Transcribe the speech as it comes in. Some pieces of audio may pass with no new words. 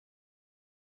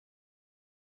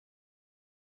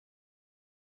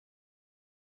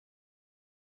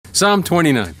Psalm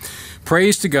 29.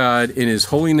 Praise to God in his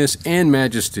holiness and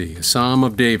majesty, a psalm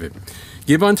of David.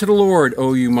 Give unto the Lord,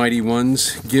 O you mighty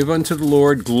ones. Give unto the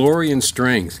Lord glory and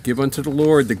strength. Give unto the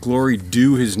Lord the glory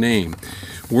due his name.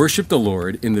 Worship the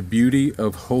Lord in the beauty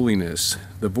of holiness.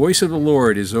 The voice of the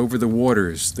Lord is over the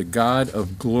waters. The God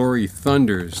of glory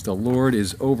thunders. The Lord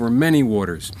is over many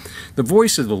waters. The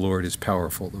voice of the Lord is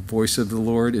powerful. The voice of the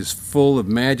Lord is full of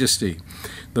majesty.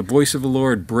 The voice of the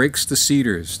Lord breaks the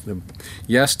cedars.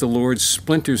 Yes, the Lord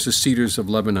splinters the cedars of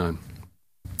Lebanon.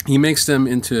 He makes them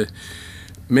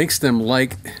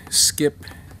skip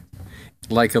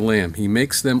like a lamb. He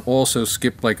makes them also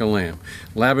skip like a lamb.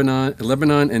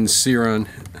 Lebanon and Sirion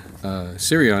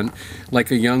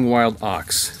like a young wild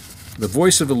ox. The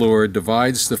voice of the Lord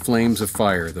divides the flames of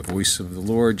fire. The voice of the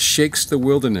Lord shakes the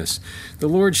wilderness. The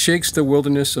Lord shakes the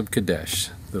wilderness of Kadesh.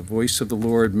 The voice of the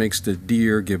Lord makes the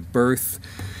deer give birth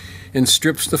and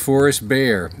strips the forest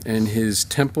bare. And his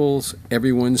temples,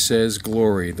 everyone says,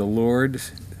 glory. The Lord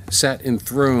sat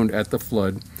enthroned at the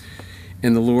flood,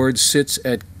 and the Lord sits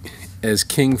as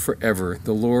king forever.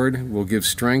 The Lord will give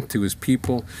strength to his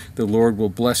people. The Lord will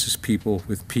bless his people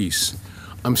with peace.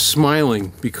 I'm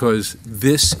smiling because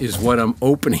this is what I'm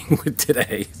opening with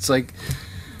today. It's like,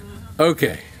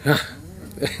 okay,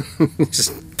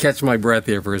 just catch my breath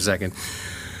here for a second.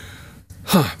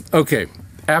 Okay,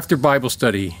 after Bible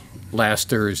study last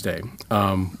Thursday,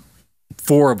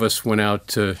 4 of us went out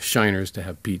to Shiner's to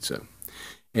have pizza.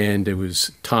 And it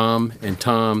was Tom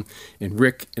and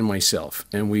Rick and myself.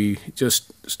 And we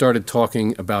just started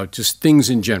talking about just things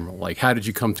in general, like how did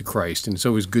you come to Christ? And it's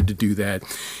always good to do that.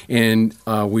 And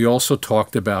we also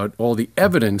talked about all the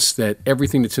evidence that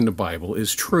everything that's in the Bible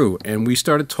is true. And we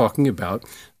started talking about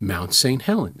Mount St.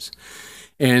 Helens.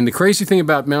 And the crazy thing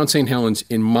about Mount St. Helens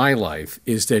in my life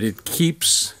is that it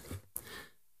keeps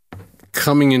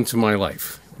coming into my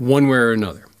life one way or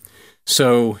another.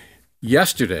 So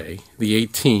yesterday, the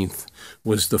 18th,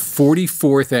 was the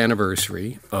 44th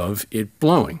anniversary of it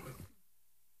blowing,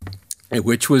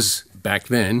 which was, back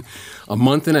then, a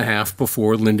month and a half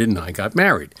before Linda and I got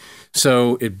married.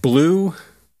 So it blew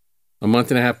a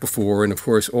month and a half before, and of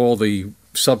course, all the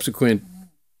subsequent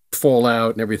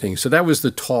fallout and everything. So that was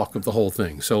the talk of the whole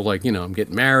thing. So, like, I'm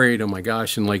getting married, oh my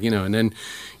gosh, and and then,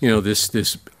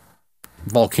 this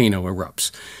volcano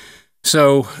erupts.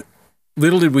 So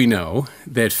little did we know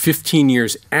that 15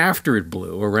 years after it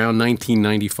blew, around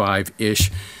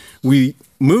 1995-ish, we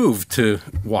moved to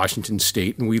Washington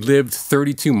State, and we lived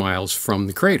 32 miles from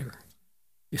the crater.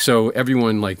 So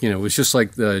everyone, it was just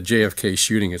like the JFK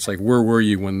shooting. It's like, where were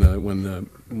you when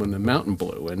the mountain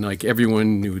blew? And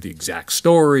everyone knew the exact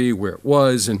story, where it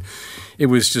was, and it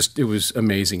was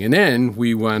amazing. And then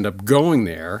we wound up going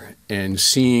there and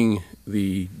seeing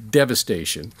the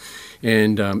devastation.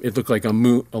 And it looked like a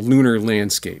lunar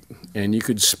landscape. And you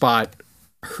could spot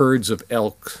herds of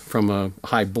elk from a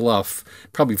high bluff,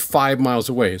 probably 5 miles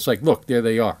away. It's like, look, there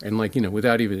they are. And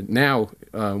without even, now,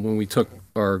 when we took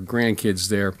our grandkids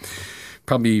there,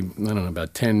 probably, I don't know,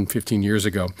 about 10, 15 years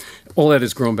ago, all that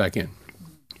has grown back in.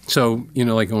 So,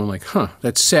 going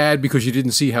that's sad because you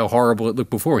didn't see how horrible it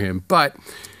looked beforehand. But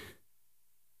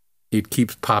it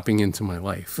keeps popping into my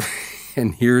life.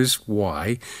 And here's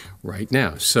why right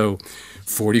now. So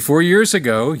 44 years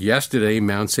ago, yesterday,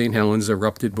 Mount St. Helens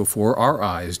erupted before our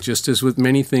eyes. Just as with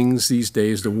many things these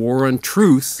days, the war on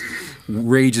truth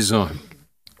rages on.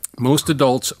 Most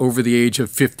adults over the age of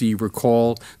 50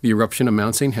 recall the eruption of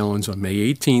Mount St. Helens on May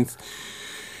 18th,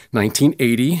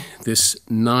 1980. This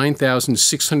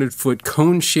 9,600-foot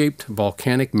cone-shaped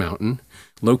volcanic mountain,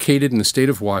 located in the state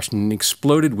of Washington,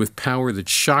 exploded with power that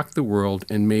shocked the world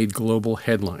and made global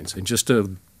headlines. And just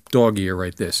a dog ear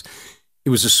right this.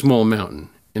 It was a small mountain,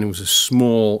 and it was a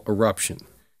small eruption,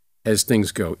 as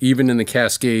things go. Even in the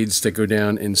Cascades that go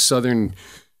down in southern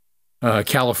northern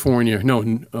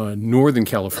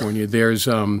California, there's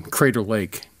Crater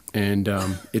Lake. And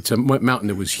it's a mountain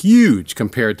that was huge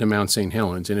compared to Mount St.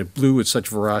 Helens, and it blew with such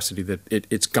ferocity that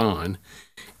it's gone,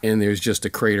 and there's just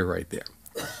a crater right there.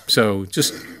 So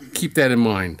just keep that in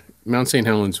mind. Mount St.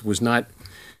 Helens was not,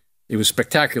 it was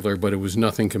spectacular, but it was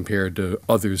nothing compared to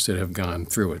others that have gone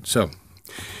through it. So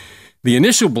the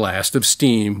initial blast of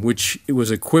steam, which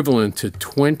was equivalent to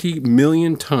 20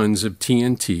 million tons of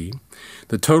TNT,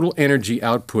 the total energy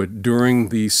output during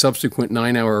the subsequent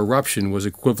 9-hour eruption was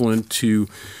equivalent to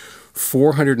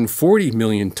 440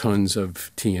 million tons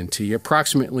of TNT,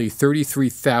 approximately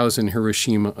 33,000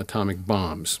 Hiroshima atomic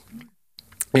bombs.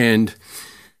 And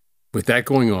With that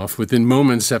going off, within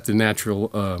moments after the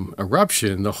natural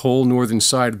eruption, the whole northern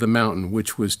side of the mountain,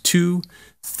 which was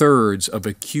 2/3 of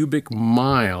a cubic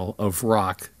mile of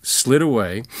rock, slid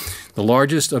away, the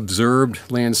largest observed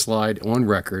landslide on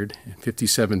record.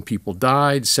 57 people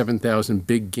died, 7,000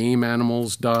 big game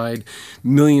animals died,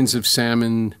 millions of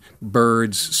salmon,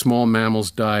 birds, small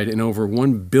mammals died, and over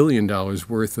 $1 billion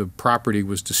worth of property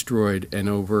was destroyed, and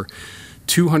over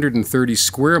 230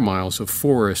 square miles of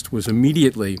forest was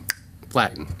immediately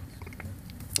flattened.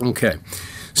 Okay,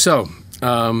 so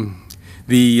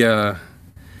the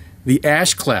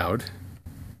ash cloud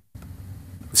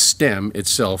stem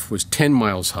itself was 10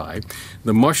 miles high.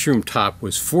 The mushroom top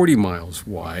was 40 miles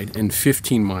wide and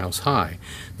 15 miles high.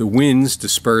 The winds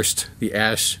dispersed the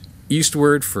ash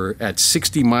eastward at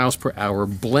 60 miles per hour,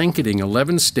 blanketing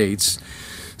 11 states,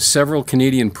 several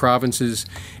Canadian provinces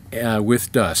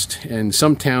with dust, and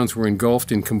some towns were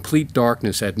engulfed in complete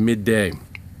darkness at midday.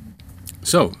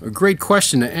 So, a great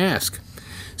question to ask.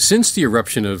 Since the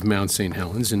eruption of Mount St.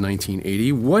 Helens in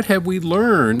 1980, what have we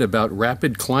learned about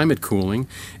rapid climate cooling,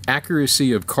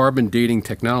 accuracy of carbon dating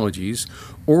technologies,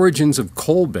 origins of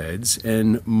coal beds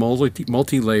and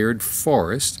multi-layered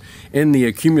forests, and the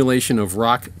accumulation of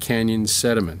rock canyon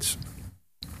sediments?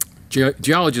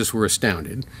 Geologists were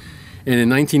astounded. And in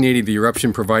 1980, the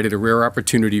eruption provided a rare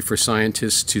opportunity for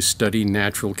scientists to study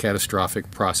natural catastrophic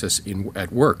process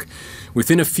at work.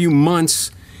 Within a few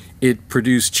months, it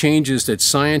produced changes that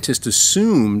scientists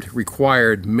assumed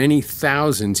required many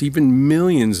thousands, even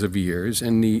millions of years,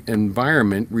 and the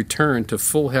environment returned to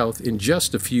full health in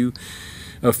just a few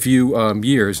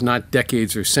years, not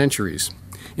decades or centuries.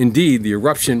 Indeed, the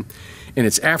eruption and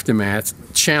its aftermath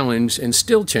challenged and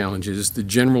still challenges the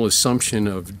general assumption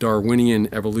of Darwinian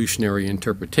evolutionary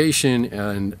interpretation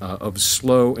and of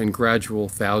slow and gradual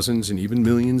thousands and even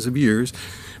millions of years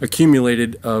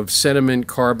accumulated of sediment,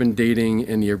 carbon dating,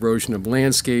 and the erosion of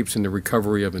landscapes and the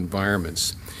recovery of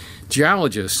environments.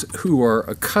 Geologists who are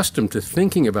accustomed to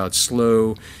thinking about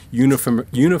slow,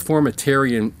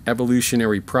 uniformitarian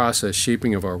evolutionary process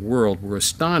shaping of our world were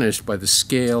astonished by the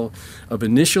scale of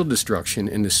initial destruction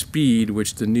and the speed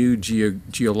which the new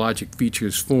geologic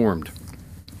features formed.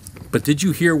 But did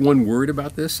you hear one word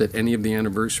about this at any of the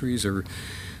anniversaries or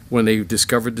when they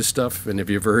discovered this stuff? And have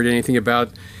you ever heard anything about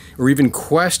or even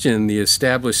questioned the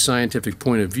established scientific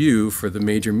point of view for the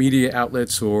major media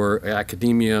outlets or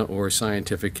academia or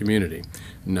scientific community?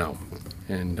 No.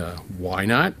 And why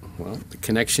not? Well, the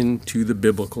connection to the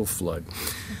biblical flood.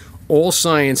 All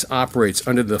science operates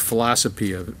under the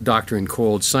philosophy of doctrine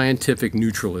called scientific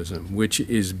neutralism, which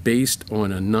is based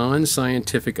on a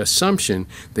non-scientific assumption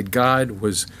that God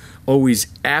was always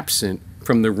absent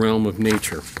from the realm of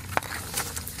nature.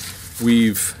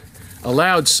 We've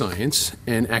allowed science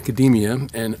and academia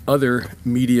and other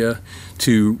media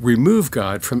to remove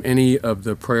God from any of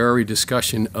the priori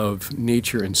discussion of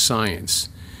nature and science.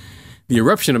 The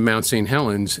eruption of Mount St.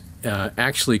 Helens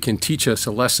actually can teach us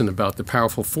a lesson about the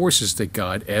powerful forces that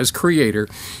God, as creator,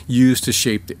 used to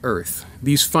shape the earth.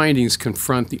 These findings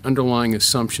confront the underlying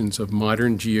assumptions of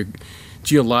modern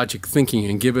geologic thinking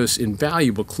and give us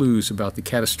invaluable clues about the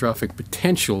catastrophic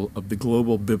potential of the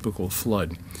global biblical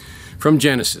flood. From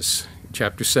Genesis,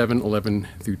 chapter 7, 11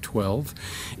 through 12,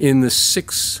 in the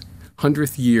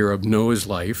 600th year of Noah's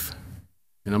life,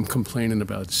 and I'm complaining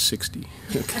about 60,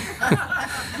 okay.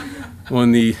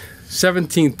 On the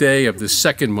 17th day of the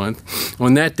second month,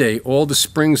 on that day, all the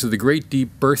springs of the great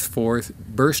deep burst forth,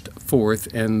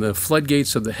 and the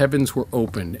floodgates of the heavens were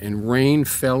opened, and rain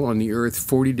fell on the earth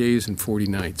 40 days and 40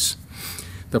 nights.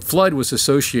 The flood was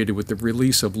associated with the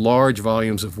release of large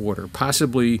volumes of water,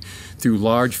 possibly through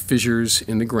large fissures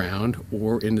in the ground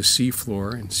or in the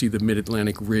seafloor, and see the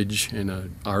Mid-Atlantic Ridge in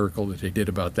an article that they did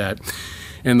about that.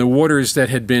 And the waters that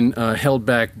had been held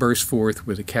back burst forth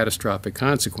with catastrophic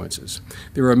consequences.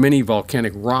 There are many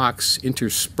volcanic rocks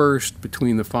interspersed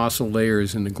between the fossil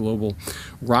layers in the global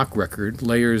rock record,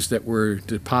 layers that were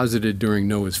deposited during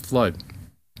Noah's flood.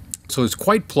 So it's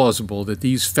quite plausible that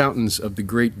these fountains of the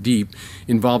great deep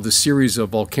involved a series of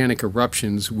volcanic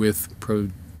eruptions with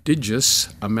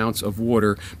prodigious amounts of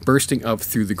water bursting up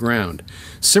through the ground.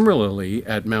 Similarly,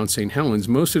 at Mount St. Helens,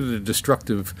 most of the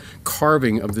destructive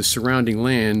carving of the surrounding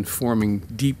land forming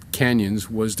deep canyons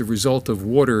was the result of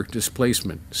water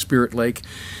displacement. Spirit Lake,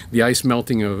 the ice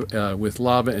melting with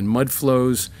lava and mud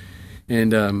flows,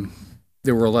 and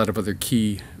there were a lot of other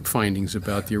key findings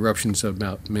about the eruptions of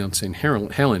Mount St.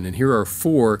 Helens, and here are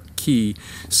 4 key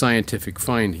scientific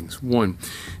findings. 1,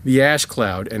 the ash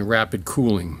cloud and rapid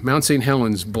cooling. Mount St.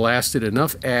 Helens blasted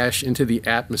enough ash into the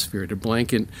atmosphere to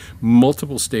blanket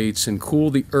multiple states and cool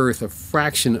the Earth a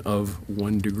fraction of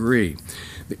 1 degree.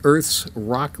 The Earth's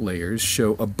rock layers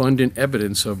show abundant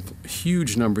evidence of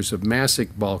huge numbers of massive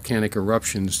volcanic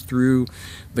eruptions through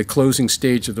the closing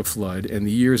stage of the flood and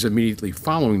the years immediately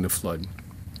following the flood.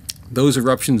 Those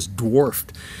eruptions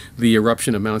dwarfed the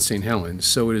eruption of Mount St. Helens,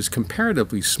 so it is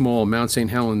comparatively small. Mount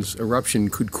St. Helens eruption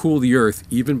could cool the Earth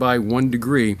even by 1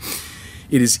 degree.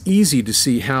 It is easy to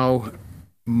see how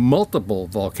multiple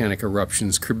volcanic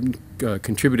eruptions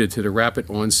contributed to the rapid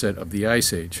onset of the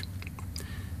Ice Age.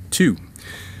 2.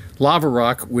 Lava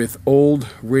rock with old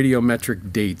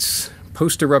radiometric dates.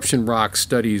 Post-eruption rock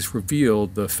studies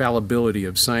revealed the fallibility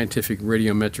of scientific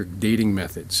radiometric dating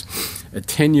methods. A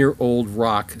 10-year-old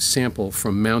rock sample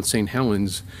from Mount St.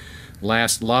 Helens'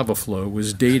 last lava flow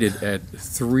was dated at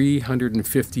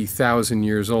 350,000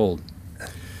 years old.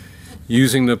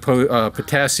 Using the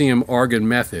potassium-argon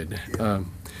method,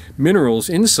 minerals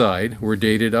inside were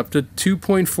dated up to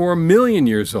 2.4 million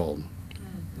years old.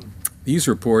 These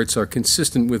reports are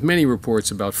consistent with many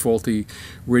reports about faulty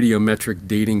radiometric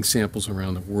dating samples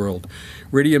around the world.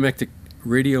 Radiometric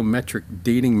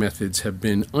dating methods have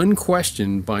been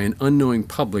unquestioned by an unknowing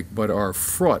public but are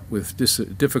fraught with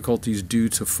difficulties due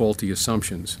to faulty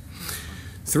assumptions.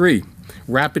 3.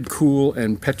 Rapid cool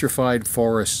and petrified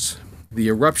forests. The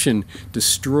eruption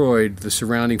destroyed the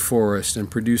surrounding forest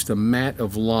and produced a mat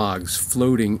of logs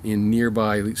floating in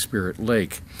nearby Spirit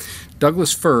Lake.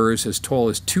 Douglas firs as tall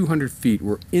as 200 feet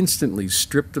were instantly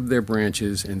stripped of their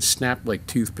branches and snapped like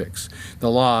toothpicks.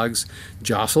 The logs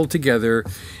jostled together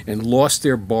and lost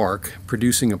their bark,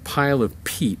 producing a pile of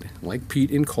peat, like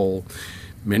peat in coal.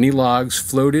 Many logs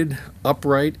floated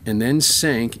upright and then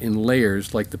sank in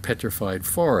layers like the petrified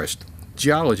forest.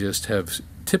 Geologists have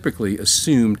typically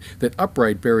assumed that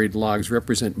upright buried logs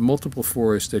represent multiple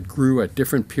forests that grew at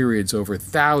different periods over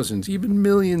thousands, even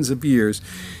millions of years.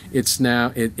 It's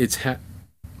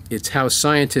how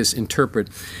scientists interpret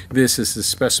this as the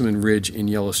Specimen Ridge in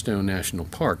Yellowstone National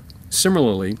Park.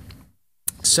 Similarly,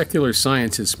 secular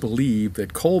scientists believe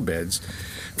that coal beds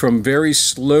from very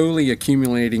slowly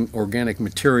accumulating organic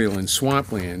material in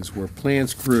swamplands where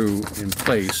plants grew in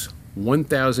place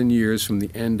 1,000 years from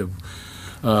the end of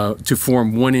to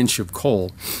form 1 inch of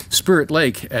coal. Spirit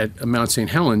Lake at Mount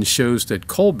St. Helens shows that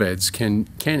coal beds can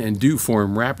and do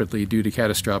form rapidly due to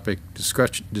catastrophic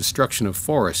destruction of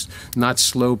forests, not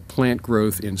slow plant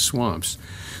growth in swamps.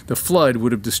 The flood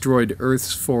would have destroyed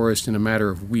Earth's forest in a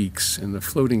matter of weeks, and the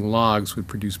floating logs would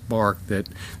produce bark that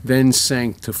then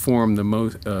sank to form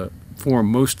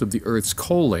most of the Earth's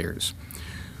coal layers.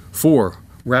 4.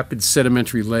 Rapid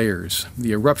sedimentary layers.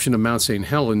 The eruption of Mount St.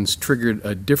 Helens triggered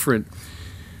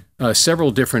several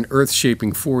different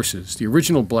earth-shaping forces. The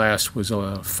original blast was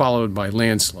followed by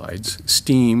landslides,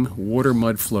 steam, water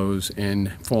mud flows,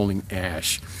 and falling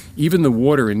ash. Even the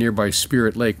water in nearby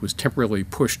Spirit Lake was temporarily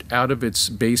pushed out of its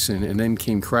basin and then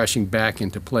came crashing back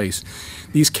into place.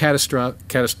 These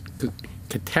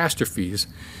catastrophes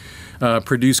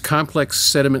produced complex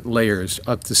sediment layers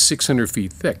up to 600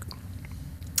 feet thick.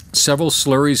 Several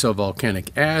slurries of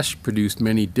volcanic ash produced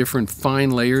many different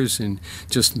fine layers in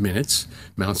just minutes.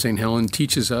 Mount St. Helens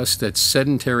teaches us that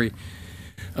sedentary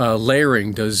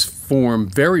layering does form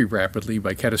very rapidly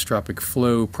by catastrophic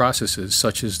flow processes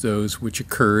such as those which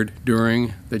occurred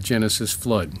during the Genesis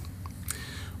flood.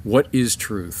 What is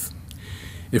truth?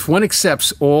 If one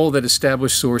accepts all that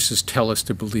established sources tell us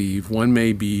to believe, one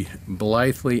may be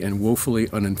blithely and woefully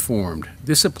uninformed.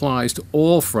 This applies to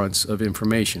all fronts of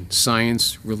information: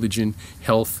 science, religion,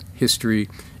 health, history,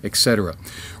 etc.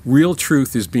 Real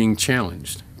truth is being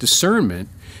challenged. Discernment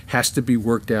has to be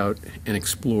worked out and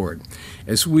explored.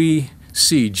 As we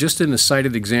see just in the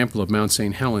cited example of Mount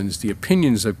St. Helens, the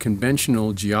opinions of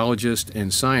conventional geologists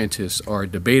and scientists are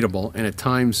debatable and at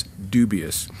times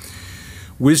dubious.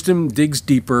 Wisdom digs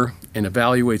deeper and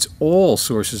evaluates all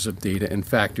sources of data and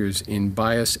factors in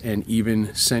bias and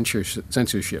even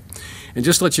censorship. And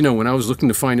just to let you know, when I was looking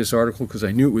to find this article, because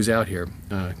I knew it was out here,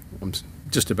 I'm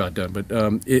just about done, but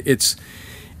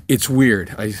it's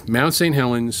weird. Mount St.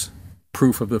 Helens,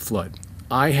 proof of the flood.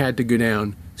 I had to go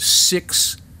down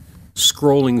 6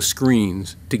 scrolling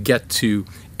screens to get to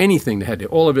anything that had it.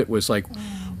 All of it was like,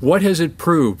 what has it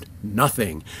proved?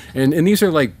 Nothing. And these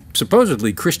are like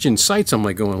supposedly Christian sites. I'm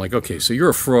like going like, okay, so you're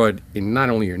a fraud in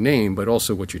not only your name, but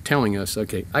also what you're telling us.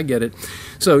 Okay, I get it.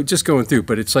 So just going through,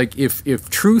 but it's like if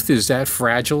truth is that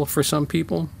fragile for some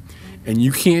people and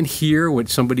you can't hear what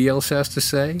somebody else has to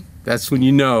say, that's when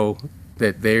you know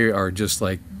that they are just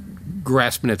like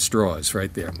grasping at straws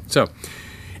right there. So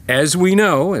as we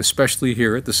know, especially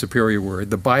here at the Superior Word,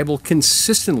 the Bible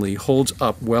consistently holds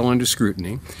up well under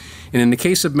scrutiny. And in the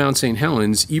case of Mount St.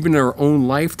 Helens, even in our own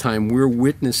lifetime, we're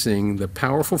witnessing the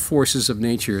powerful forces of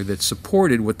nature that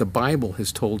supported what the Bible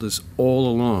has told us all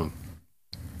along.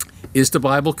 Is the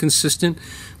Bible consistent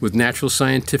with natural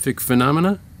scientific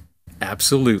phenomena?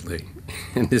 Absolutely.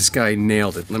 And this guy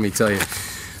nailed it, let me tell you.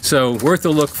 So worth a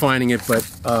look finding it, but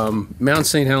Mount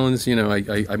St. Helens, you know,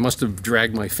 I must have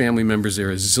dragged my family members there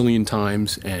a zillion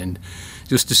times, and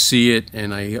just to see it,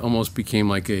 and I almost became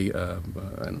like I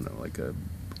don't know, like a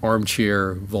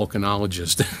armchair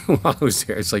volcanologist while I was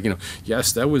there. It's like, you know,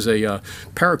 yes, that was a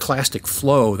pyroclastic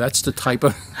flow. That's the type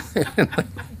of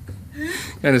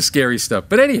kind of scary stuff.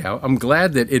 But anyhow, I'm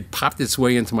glad that it popped its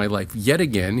way into my life yet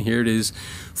again. Here it is,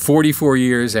 44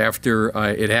 years after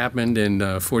it happened,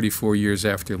 and 44 years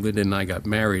after Linda and I got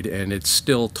married, and it's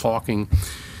still talking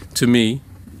to me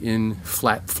in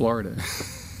Flat, Florida.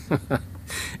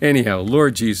 Anyhow,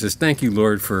 Lord Jesus, thank you,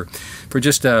 Lord, for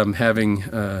just having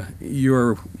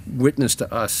your witness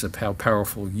to us of how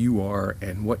powerful you are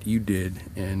and what you did,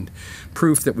 and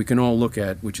proof that we can all look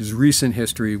at, which is recent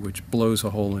history, which blows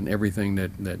a hole in everything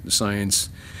that science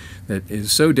that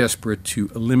is so desperate to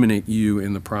eliminate you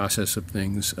in the process of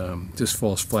things just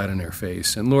falls flat on their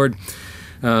face. And Lord,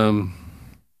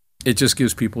 it just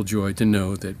gives people joy to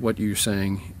know that what you're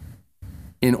saying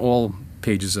in all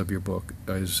pages of your book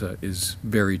is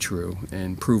very true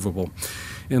and provable.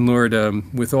 And Lord,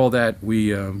 with all that, we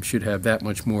should have that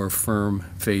much more firm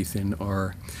faith in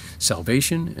our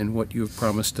salvation and what you have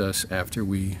promised us after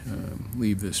we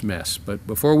leave this mess. But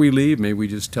before we leave, may we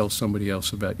just tell somebody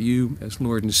else about you as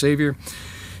Lord and Savior,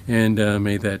 and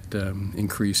may that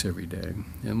increase every day.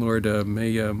 And Lord,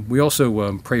 may we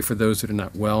also pray for those that are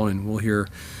not well, and we'll hear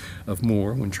of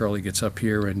more when Charlie gets up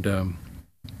here. And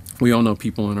we all know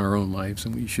people in our own lives,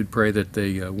 and we should pray that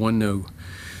they, know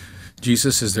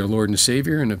Jesus as their Lord and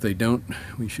Savior, and if they don't,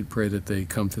 we should pray that they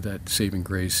come to that saving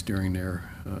grace during their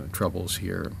troubles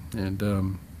here.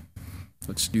 And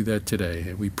let's do that today.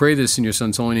 And we pray this in your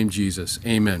Son's holy name, Jesus.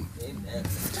 Amen. Amen.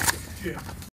 Yeah.